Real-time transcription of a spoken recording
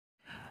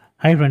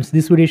Hi friends,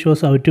 this video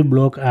shows how to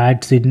block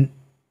ads in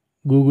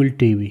Google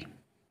TV.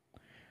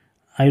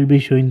 I will be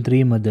showing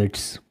three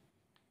methods.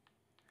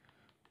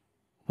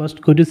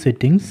 First, go to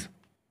settings.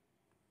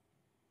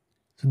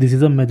 So this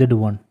is a method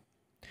 1.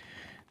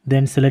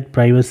 Then select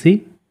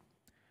privacy.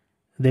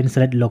 Then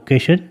select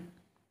location.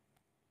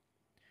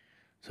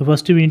 So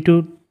first we need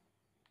to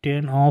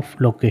turn off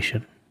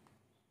location.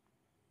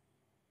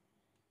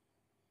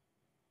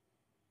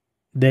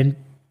 Then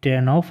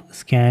turn off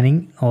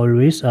scanning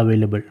always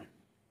available.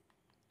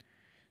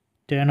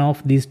 Turn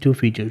off these two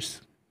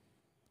features.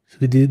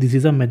 So this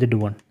is a method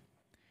 1.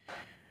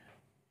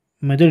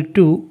 Method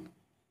 2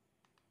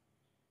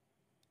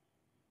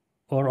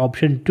 or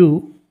option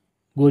 2,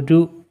 go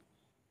to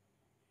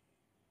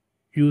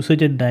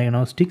usage and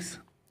diagnostics,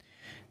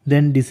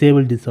 then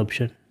disable this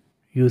option,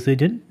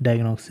 usage and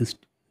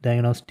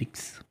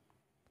diagnostics.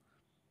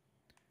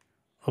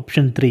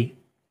 Option 3,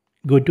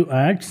 go to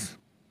ads.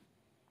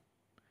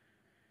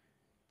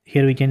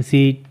 Here we can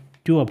see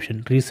two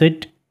options,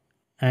 reset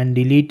and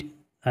delete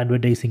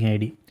advertising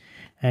ID,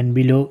 and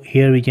below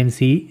here we can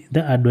see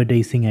the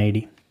advertising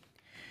ID.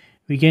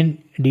 We can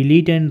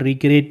delete and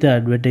recreate the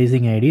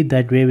advertising ID,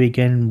 that way we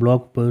can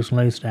block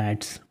personalized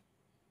ads.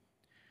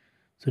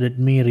 So let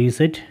me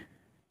reset,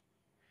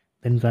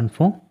 then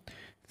confirm.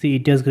 See,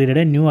 it has created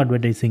a new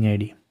advertising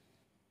ID.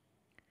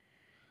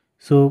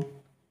 So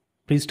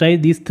please try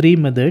these three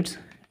methods,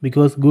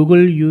 because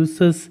Google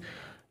uses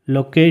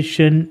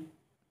location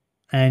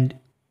and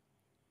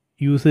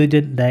usage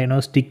and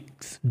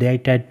diagnostics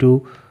data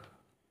to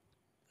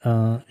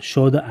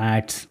show the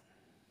ads.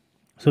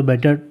 So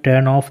better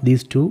turn off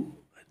these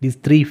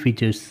three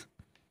features: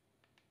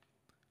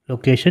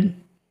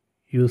 location,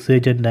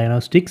 usage and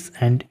diagnostics,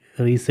 and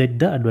reset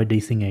the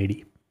advertising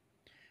ID.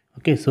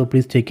 Okay, so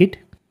please check it.